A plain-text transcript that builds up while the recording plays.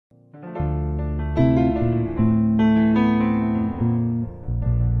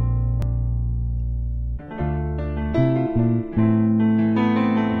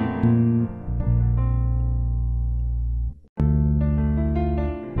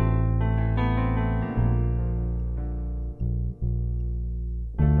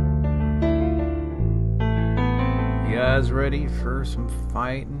guys ready for some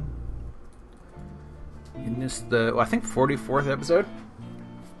fighting? In this, I think 44th episode.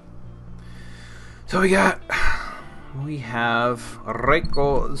 So we have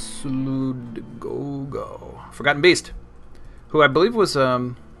Reiko Sludgogo, Forgotten Beast, who I believe was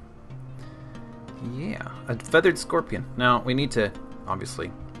a feathered scorpion. Now we need to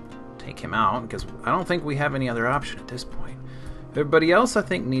obviously take him out because I don't think we have any other option at this point. Everybody else, I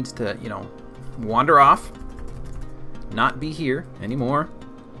think, needs to, wander off, not be here anymore,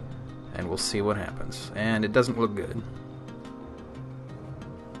 and we'll see what happens. And it doesn't look good.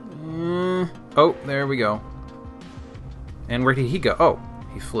 Oh, there we go. And where did he go? Oh,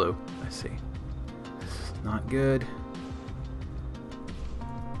 he flew. I see. This is not good.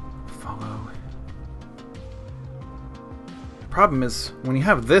 Follow. The problem is, when you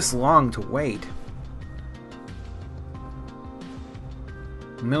have this long to wait,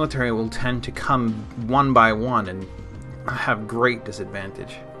 the military will tend to come one by one and have great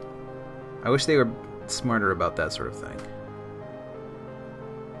disadvantage. I wish they were smarter about that sort of thing.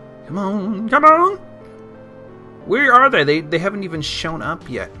 Come on, come on! Where are they? They haven't even shown up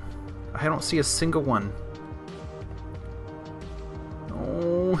yet. I don't see a single one.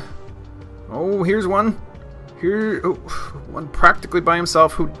 Oh, here's one. One practically by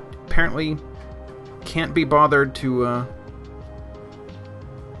himself who apparently can't be bothered to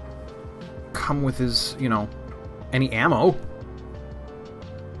come with his, any ammo.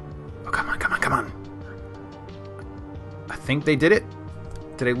 Oh, come on, come on, come on. I think they did it.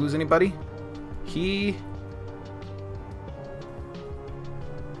 Did I lose anybody?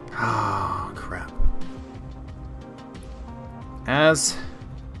 Oh, crap.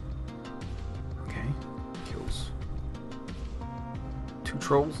 Okay. Kills 2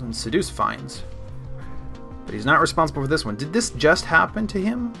 trolls and seduce finds. But he's not responsible for this one. Did this just happen to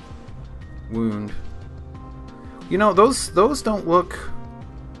him? Wound. Those don't look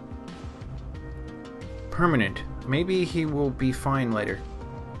permanent. Maybe he will be fine later.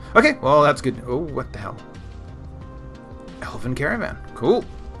 Okay, well, that's good. Oh, what the hell? Elven caravan. Cool.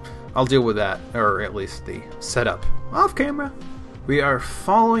 I'll deal with that, or at least the setup off camera. We are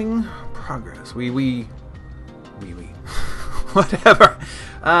following progress. We. Whatever.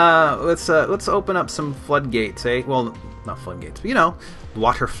 Let's open up some floodgates, eh? Well, not floodgates, but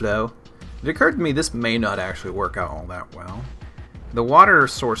water flow. It occurred to me this may not actually work out all that well. The water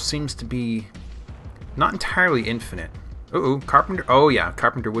source seems to be not entirely infinite. Uh-oh, Carpenter. Oh, yeah,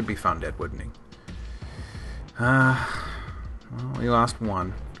 Carpenter would be found dead, wouldn't he? Well, we lost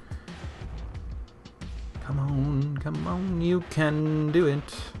one. Come on, you can do it.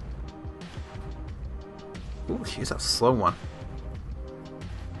 Ooh, she's a slow one.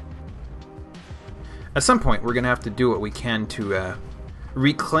 At some point, we're going to have to do what we can to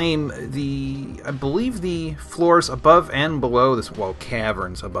reclaim I believe the floors above and below this,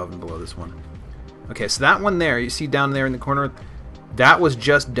 caverns above and below this one. Okay, so that one there, you see down there in the corner, that was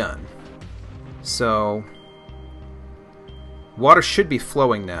just done. So, water should be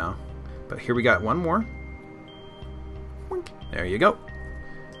flowing now. But here we got one more. There you go.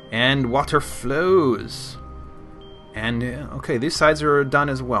 And water flows. And, okay, these sides are done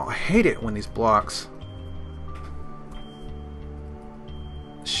as well. I hate it when these blocks,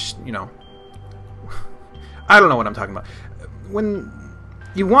 I don't know what I'm talking about. When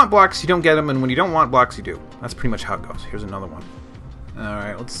you want blocks, you don't get them, and when you don't want blocks, you do. That's pretty much how it goes. Here's another one.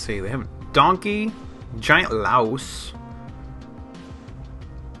 Alright, let's see. They have a donkey, giant louse,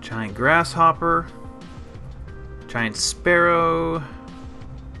 giant grasshopper, giant sparrow.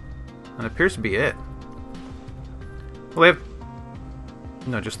 That appears to be it. Well, they have...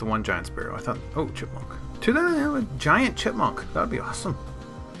 No, just the one giant sparrow. I thought... Oh, chipmunk. They have a giant chipmunk. That would be awesome.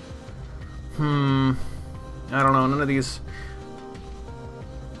 I don't know. None of these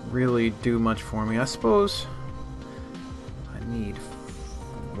really do much for me. I suppose I need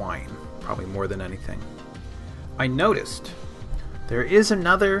wine, probably more than anything. I noticed there is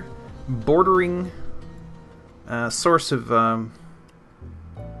another bordering source of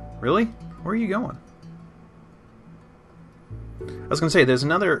really? Where are you going? I was going to say there's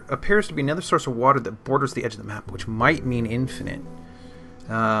appears to be another source of water that borders the edge of the map, which might mean infinite.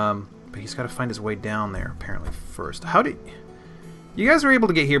 But he's got to find his way down there apparently first. How did you guys were able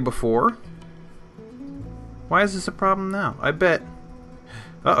to get here before? Why is this a problem now? I bet.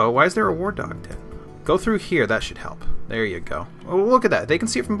 Uh-oh, why is there a war dog dead? Go through here, that should help. There you go. Oh, look at that. They can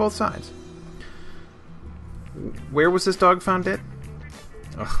see it from both sides. Where was this dog found dead?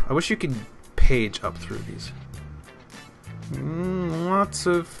 Ugh, I wish you could page up through these. Lots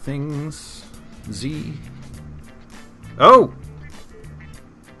of things. Z. Oh!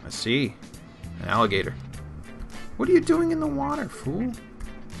 I see. An alligator. What are you doing in the water, fool?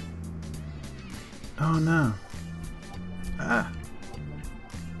 Oh no. Ah.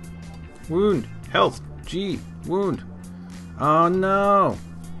 Wound. Health. G. Wound. Oh no.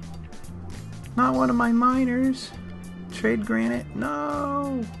 Not one of my miners. Trade granite.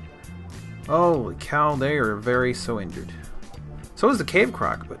 No. Holy cow, they are very so injured. So is the cave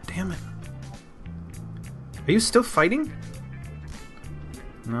croc, but damn it. Are you still fighting?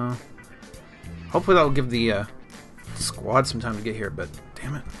 No. Hopefully that'll give the squad some time to get here, but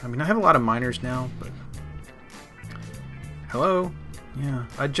damn it. I mean, I have a lot of miners now, but... Hello? Yeah,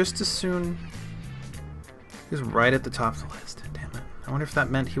 I'd just as soon... He was right at the top of the list. Damn it. I wonder if that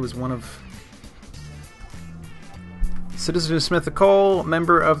meant he was one of... Citizen Smith the Cole,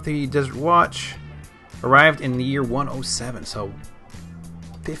 member of the Desert Watch, arrived in the year 107, so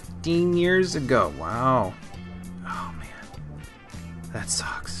 15 years ago. Wow. Oh man. That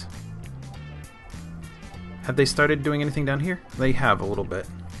sucks. Have they started doing anything down here? They have a little bit.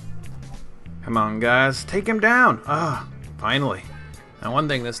 Come on, guys. Take him down! Ah, finally. Now, one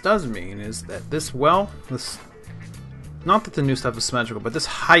thing this does mean is that this well, not that the new stuff is symmetrical, but this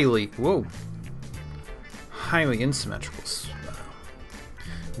highly asymmetrical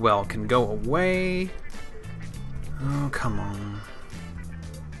well can go away. Oh, come on.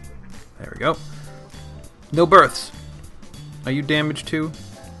 There we go. No births. Are you damaged too?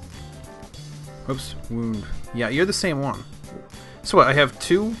 Oops, wound. Yeah, you're the same one. So what, I have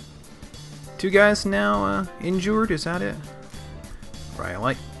two guys now injured, is that it?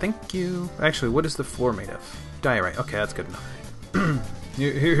 Rhyolite, thank you. Actually, what is the floor made of? Diorite, okay, that's good enough.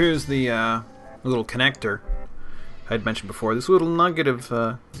 Here's the little connector I had mentioned before. This little nugget of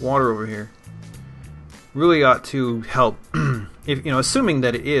water over here really ought to help, if assuming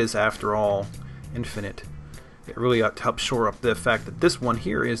that it is, after all, infinite. It really ought to help shore up the fact that this one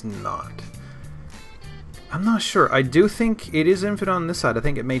here is not. I'm not sure. I do think it is infinite on this side. I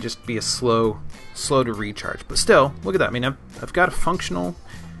think it may just be a slow to recharge. But still, look at that. I mean, I've got a functional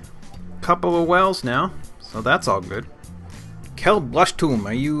couple of wells now, so that's all good. Kel Blushtomb,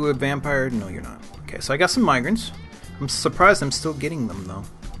 are you a vampire? No, you're not. Okay, so I got some migrants. I'm surprised I'm still getting them, though.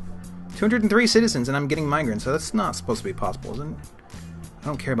 203 citizens, and I'm getting migrants, so that's not supposed to be possible, isn't it? I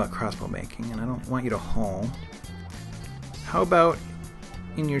don't care about crossbow making, and I don't want you to haul. How about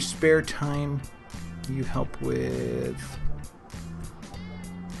in your spare time you help with...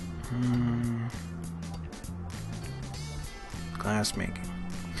 glass making.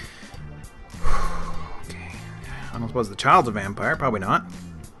 Okay. I don't suppose the child's a vampire. Probably not.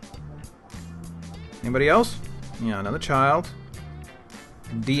 Anybody else? Yeah, another child.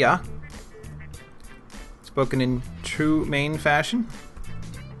 Dia. Spoken in true Maine fashion.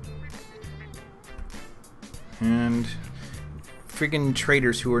 And friggin'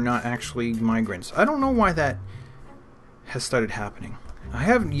 traders who are not actually migrants. I don't know why that has started happening.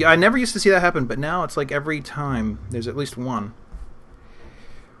 I never used to see that happen, but now it's like every time there's at least one.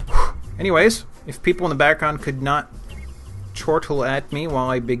 Anyways, if people in the background could not chortle at me while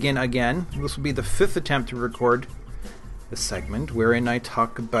I begin again, this will be the 5th attempt to record this segment, wherein I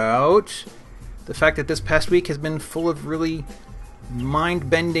talk about the fact that this past week has been full of really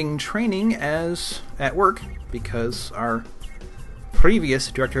mind-bending training at work, because our previous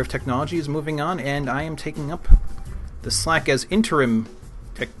director of technology is moving on, and I am taking up the slack as interim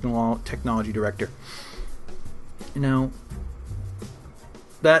technology director.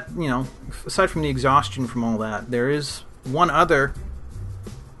 That, aside from the exhaustion from all that, there is one other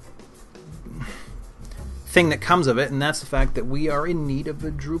thing that comes of it, and that's the fact that we are in need of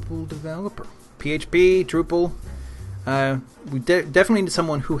a Drupal developer. PHP, Drupal, we definitely need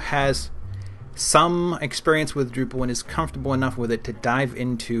someone who has some experience with Drupal and is comfortable enough with it to dive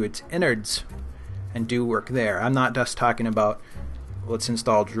into its innards and do work there. I'm not just talking about let's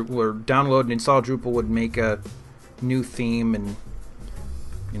install Drupal or download and install Drupal would make a new theme and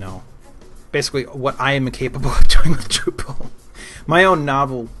basically what I am capable of doing with Drupal. My own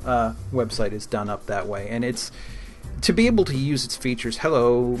novel website is done up that way, and it's to be able to use its features.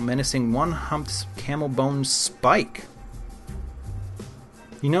 Hello, menacing one-humped camel bone spike.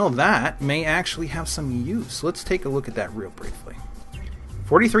 That may actually have some use. Let's take a look at that real briefly.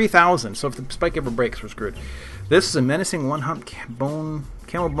 43,000, so if the spike ever breaks, we're screwed. This is a menacing one-humped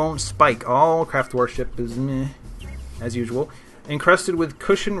camel bone spike. All craft warship is meh, as usual. Encrusted with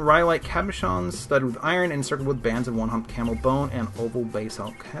cushioned rhyolite cabochons, studded with iron, and encircled with bands of one-humped camel bone and oval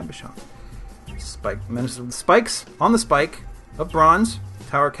basalt cabochon. Spike menaced with spikes on the spike of bronze,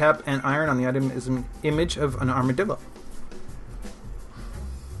 tower cap, and iron on the item is an image of an armadillo.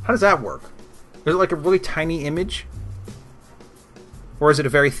 How does that work? Is it like a really tiny image? Or is it a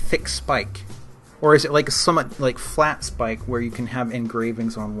very thick spike? Or is it like a somewhat like flat spike where you can have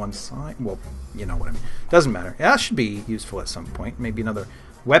engravings on one side? Well, you know what I mean. Doesn't matter. That should be useful at some point. Maybe another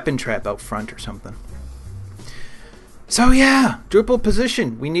weapon trap out front or something. So yeah, Drupal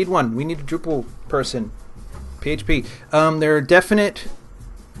position. We need one. We need a Drupal person. PHP. There are definite...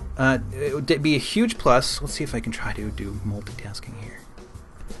 it would be a huge plus. Let's see if I can try to do multitasking here.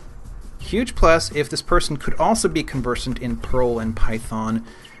 Huge plus if this person could also be conversant in Perl and Python,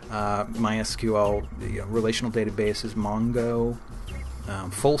 MySQL, relational databases, Mongo,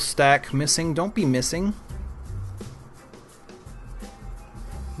 full stack missing. Don't be missing.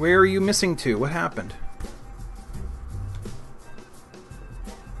 Where are you missing to? What happened?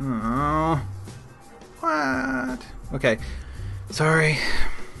 Oh, what? Okay, sorry.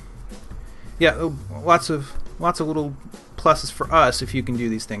 Yeah, lots of little pluses for us if you can do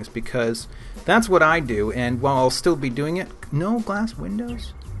these things, because that's what I do, and while I'll still be doing it, no glass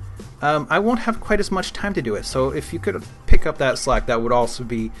windows, I won't have quite as much time to do it. So if you could pick up that slack, that would also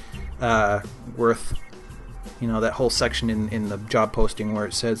be worth, that whole section in the job posting where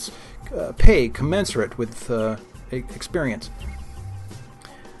it says pay commensurate with experience.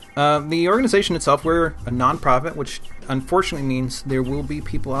 The organization itself, we're a non-profit, which unfortunately means there will be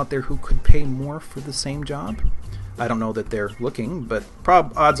people out there who could pay more for the same job. I don't know that they're looking, but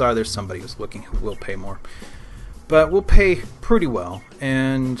odds are there's somebody who's looking who will pay more. But we'll pay pretty well.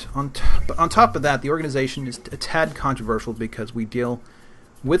 And on top of that, the organization is a tad controversial because we deal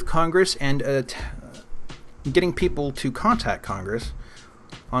with Congress and getting people to contact Congress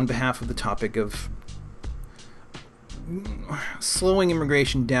on behalf of the topic of slowing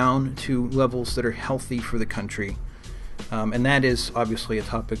immigration down to levels that are healthy for the country. And that is obviously a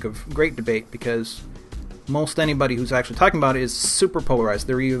topic of great debate because most anybody who's actually talking about it is super polarized.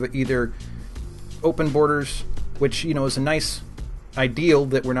 They're either open borders, which is a nice ideal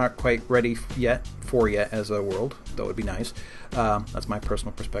that we're not quite ready yet as a world, though it'd be nice. That's my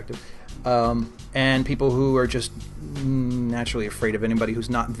personal perspective. And people who are just naturally afraid of anybody who's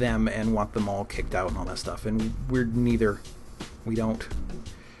not them and want them all kicked out and all that stuff. And we're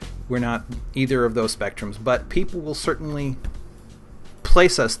not either of those spectrums, but people will certainly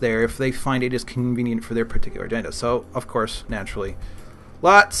place us there if they find it is convenient for their particular agenda. So, of course, naturally,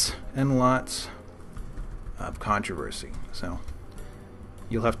 lots and lots of controversy. So,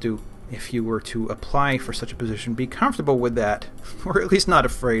 you'll have to, if you were to apply for such a position, be comfortable with that, or at least not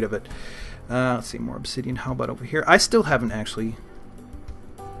afraid of it. Let's see, more obsidian. How about over here? I still haven't actually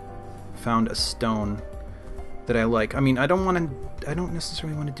found a stone that I like. I mean, I don't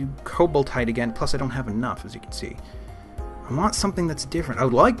necessarily want to do cobaltite again, plus I don't have enough, as you can see. I want something that's different. I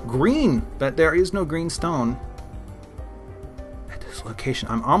would like green, but there is no green stone at this location.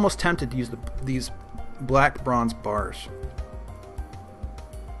 I'm almost tempted to use these black bronze bars.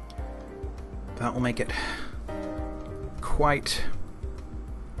 That will make it quite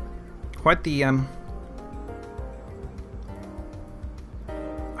the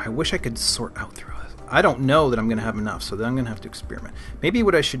I wish I could sort out through this. I don't know that I'm going to have enough, so then I'm going to have to experiment. Maybe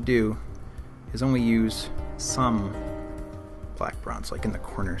what I should do is only use some black bronze, like in the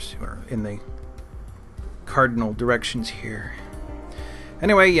corners or in the cardinal directions here.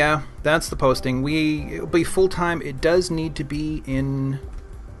 Anyway, yeah, that's the posting. It'll be full-time. It does need to be in...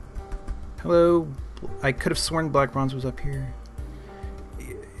 Hello? I could have sworn black bronze was up here.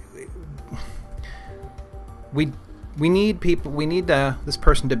 We need people. We need this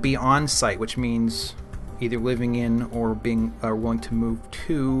person to be on site, which means either living in or being willing to move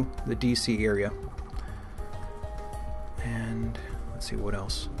to the DC area. And let's see what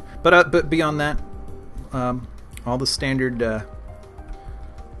else. But beyond that, all the standard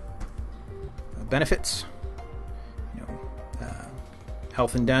benefits.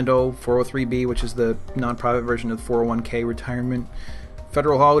 Health and dental, 403B, which is the non-profit version of the 401k retirement,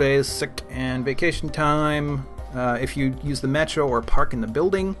 federal holidays, sick and vacation time. If you use the metro or park in the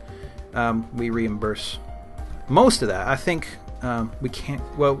building, we reimburse most of that. I think we can't.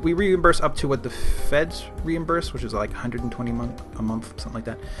 Well, we reimburse up to what the feds reimburse, which is like $120 a month, something like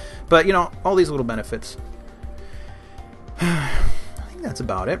that. But all these little benefits. I think that's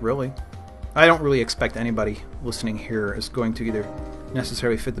about it, really. I don't really expect anybody listening here is going to either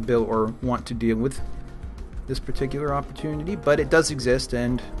necessarily fit the bill or want to deal with this particular opportunity, but it does exist,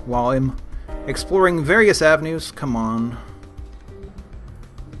 and while I'm exploring various avenues, come on,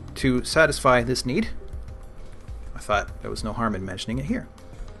 to satisfy this need, I thought there was no harm in mentioning it here.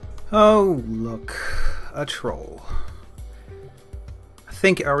 Oh, look, a troll. I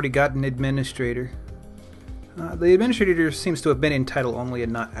think I already got an administrator. The administrator seems to have been in title only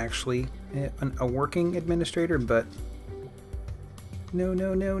and not actually a working administrator, but No,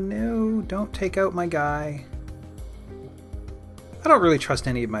 no, no, no. Don't take out my guy. I don't really trust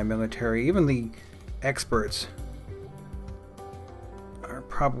any of my military. Even the experts are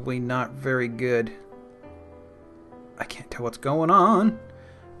probably not very good. I can't tell what's going on.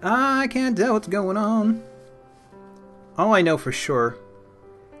 I can't tell what's going on. All I know for sure...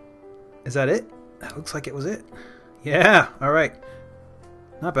 Is that it? That looks like it was it. Yeah, alright.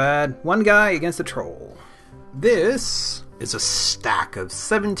 Not bad. One guy against a troll. This is a stack of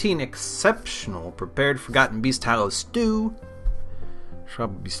 17 exceptional prepared forgotten beast tallow stew.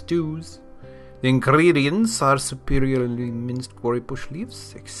 Shrubby stews. The ingredients are superiorly minced quarry bush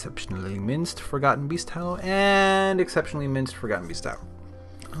leaves, exceptionally minced forgotten beast tallow, and exceptionally minced forgotten beast tallow.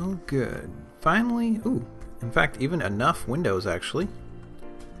 Oh, good. Finally, ooh, in fact, even enough windows actually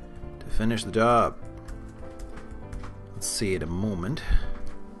to finish the job. Let's see in a moment.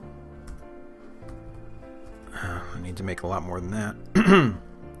 I need to make a lot more than that.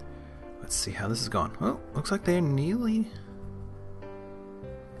 Let's see how this is going. Oh, looks like they nearly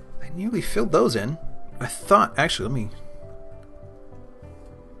filled those in. I thought, actually, let me...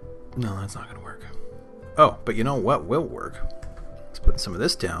 No, that's not going to work. Oh, but you know what will work? Let's put some of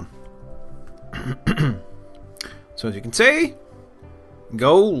this down. So as you can see,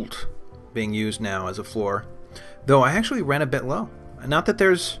 gold being used now as a floor. Though I actually ran a bit low. Not that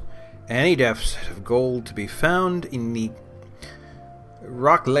there's any deficit of gold to be found in the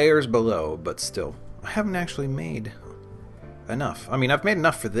rock layers below, but still, I haven't actually made enough. I mean, I've made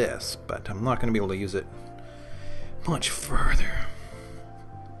enough for this, but I'm not going to be able to use it much further.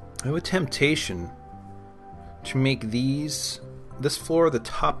 I have a temptation to make this floor the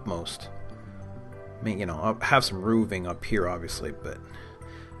topmost. I mean, you know, I'll have some roofing up here, obviously, but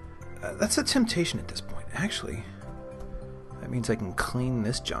that's a temptation at this point. Actually, that means I can clean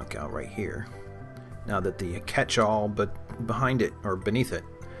this junk out right here. Now that the catch-all but behind it, or beneath it,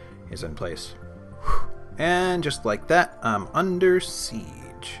 is in place. Whew. And just like that, I'm under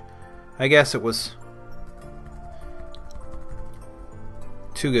siege. I guess it was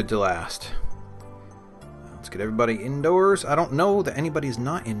too good to last. Let's get everybody indoors. I don't know that anybody's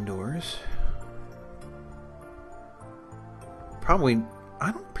not indoors. Probably,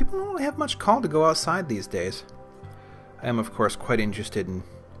 people don't really have much call to go outside these days. I am, of course, quite interested in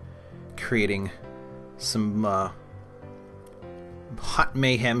creating some hot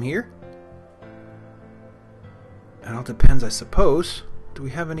mayhem here. It all depends, I suppose. Do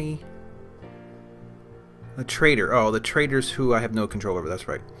we have any... A trader. Oh, the traders who I have no control over, that's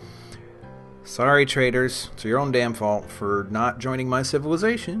right. Sorry, traders. It's your own damn fault for not joining my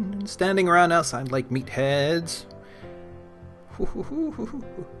civilization and standing around outside like meatheads.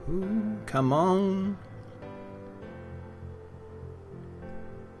 Come on.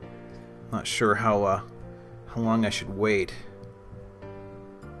 Not sure how long I should wait.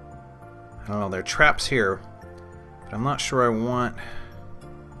 I don't know, there are traps here, but I'm not sure I want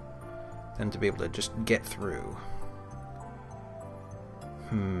them to be able to just get through.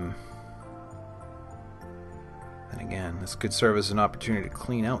 Then again, this could serve as an opportunity to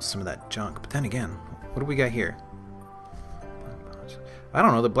clean out some of that junk. But then again, what do we got here? I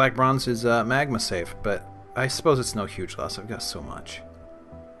don't know, the black bronze is magma safe, but I suppose it's no huge loss. I've got so much.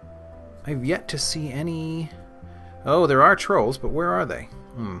 I've yet to see any... Oh, there are trolls, but where are they?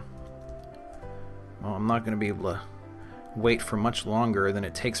 Well, I'm not going to be able to wait for much longer than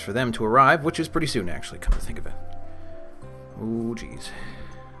it takes for them to arrive, which is pretty soon, actually, come to think of it. Oh, jeez.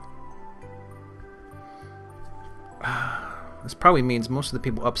 This probably means most of the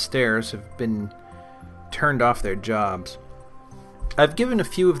people upstairs have been turned off their jobs. I've given a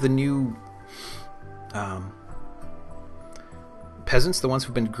few of the new peasants, the ones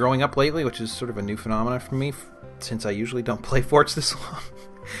who've been growing up lately, which is sort of a new phenomenon for me, since I usually don't play Forge this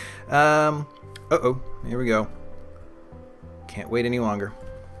long. Uh-oh, here we go. Can't wait any longer.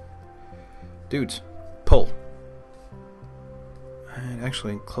 Dudes, pull. I'd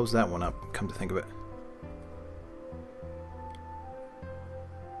actually close that one up, come to think of it.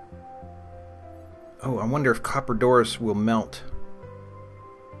 Oh, I wonder if copper doors will melt.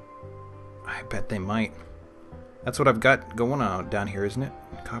 I bet they might. That's what I've got going on down here, isn't it?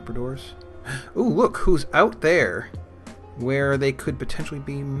 Copper doors. Ooh, look, who's out there where they could potentially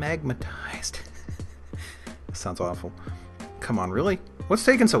be magmatized. That sounds awful. Come on, really? What's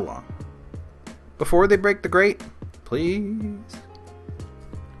taking so long? Before they break the grate? Please?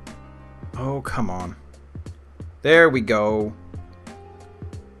 Oh, come on. There we go.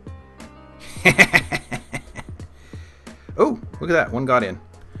 Oh, look at that. One got in.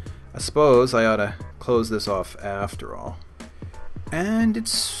 I suppose I ought to close this off after all. And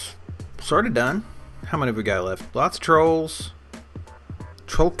it's sort of done. How many have we got left? Lots of trolls.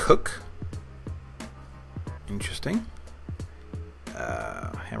 Troll cook. Interesting.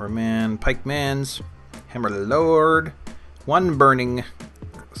 Hammerman, Pikemans, Hammer Lord, one burning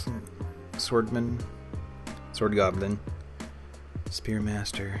swordman, sword goblin,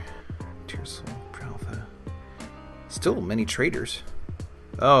 spearmaster, Tearsol, Pralpha. Still many traders.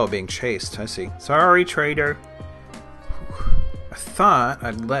 Oh, being chased. I see. Sorry, trader. I thought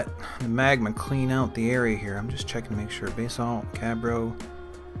I'd let the magma clean out the area here. I'm just checking to make sure. Basalt, Cabro,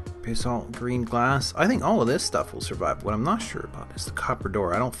 Basalt, green glass. I think all of this stuff will survive. What I'm not sure about is the copper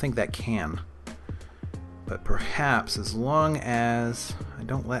door. I don't think that can. But perhaps as long as I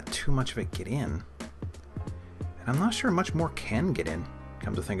don't let too much of it get in. And I'm not sure much more can get in,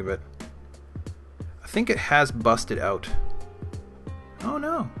 come to think of it. I think it has busted out. Oh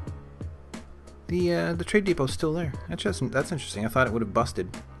no. The trade depot's still there. That's interesting. I thought it would have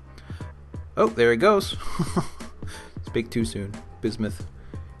busted. Oh, there he goes. Speak too soon. Bismuth.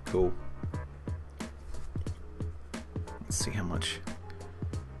 Cool. Let's see how much.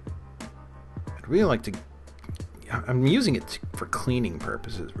 I'd really like to... I'm using it for cleaning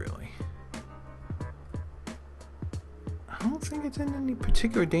purposes, really. I don't think it's in any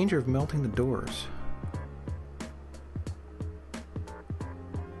particular danger of melting the doors.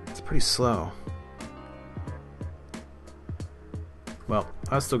 It's pretty slow. Well,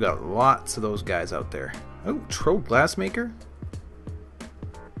 I've still got lots of those guys out there. Oh, Troll Glassmaker?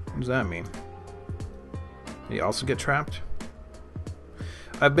 What does that mean? Did he also get trapped?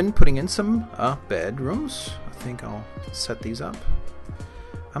 I've been putting in some bedrooms. I think I'll set these up.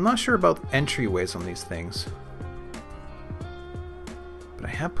 I'm not sure about entryways on these things. But I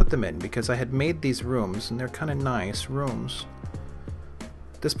have put them in because I had made these rooms and they're kind of nice rooms.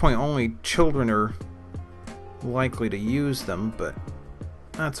 At this point only children are likely to use them, but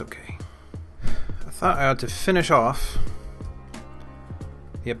that's okay. I thought I ought to finish off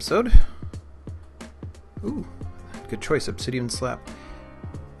the episode. Ooh, good choice, obsidian slab.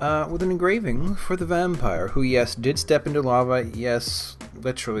 With an engraving for the vampire, who, yes, did step into lava, yes,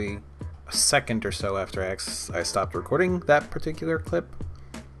 literally a second or so after I stopped recording that particular clip.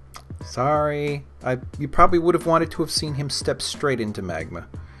 Sorry. You probably would have wanted to have seen him step straight into magma,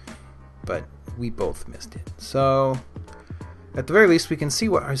 but we both missed it. So, at the very least, we can see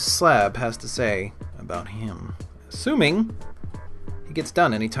what our slab has to say about him, assuming he gets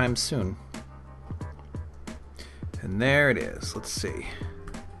done anytime soon. And there it is. Let's see.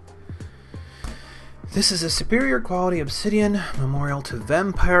 This is a superior quality obsidian memorial to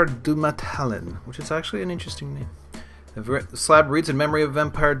Vampire Dumatalen, which is actually an interesting name. The slab reads in memory of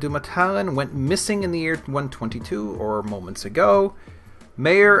Vampire Dumatalen, went missing in the year 122, or moments ago.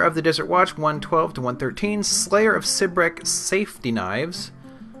 Mayor of the Desert Watch, 112 to 113. Slayer of Sibrek, safety knives.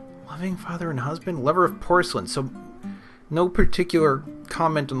 Loving father and husband, lover of porcelain. So, no particular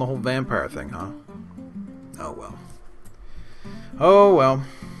comment on the whole vampire thing, huh? Oh well. Oh well.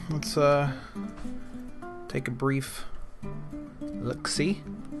 Let's, take a brief look-see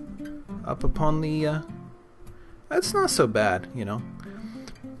up upon the, that's not so bad, you know.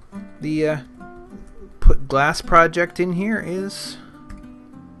 The, put glass project in here is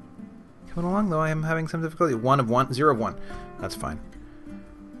coming along, though I am having some difficulty. 0 of 1. That's fine.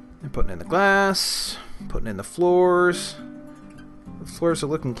 I'm putting in the glass, putting in the floors. The floors are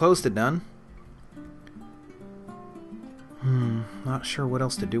looking close to done. Not sure what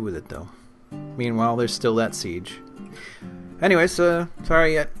else to do with it, though. Meanwhile, there's still that siege. Anyways,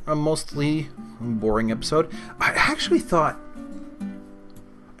 sorry yet a mostly boring episode. I actually thought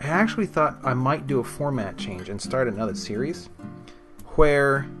I might do a format change and start another series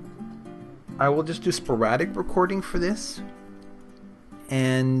where I will just do sporadic recording for this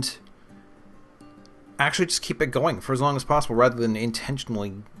and actually just keep it going for as long as possible rather than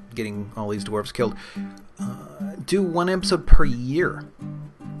intentionally getting all these dwarves killed. Do one episode per year.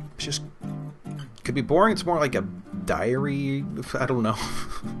 It's just could be boring. It's more like a diary. I don't know.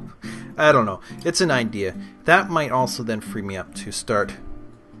 I don't know. It's an idea. That might also then free me up to start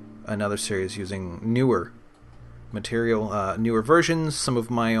another series using newer material, newer versions, some of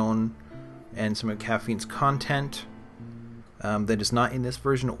my own, and some of Caffeine's content that is not in this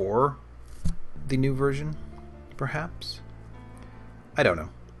version or the new version, perhaps. I don't know.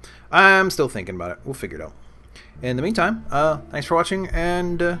 I'm still thinking about it. We'll figure it out. In the meantime, thanks for watching,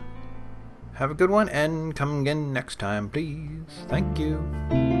 and have a good one, and come again next time, please. Thank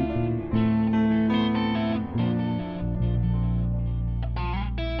you.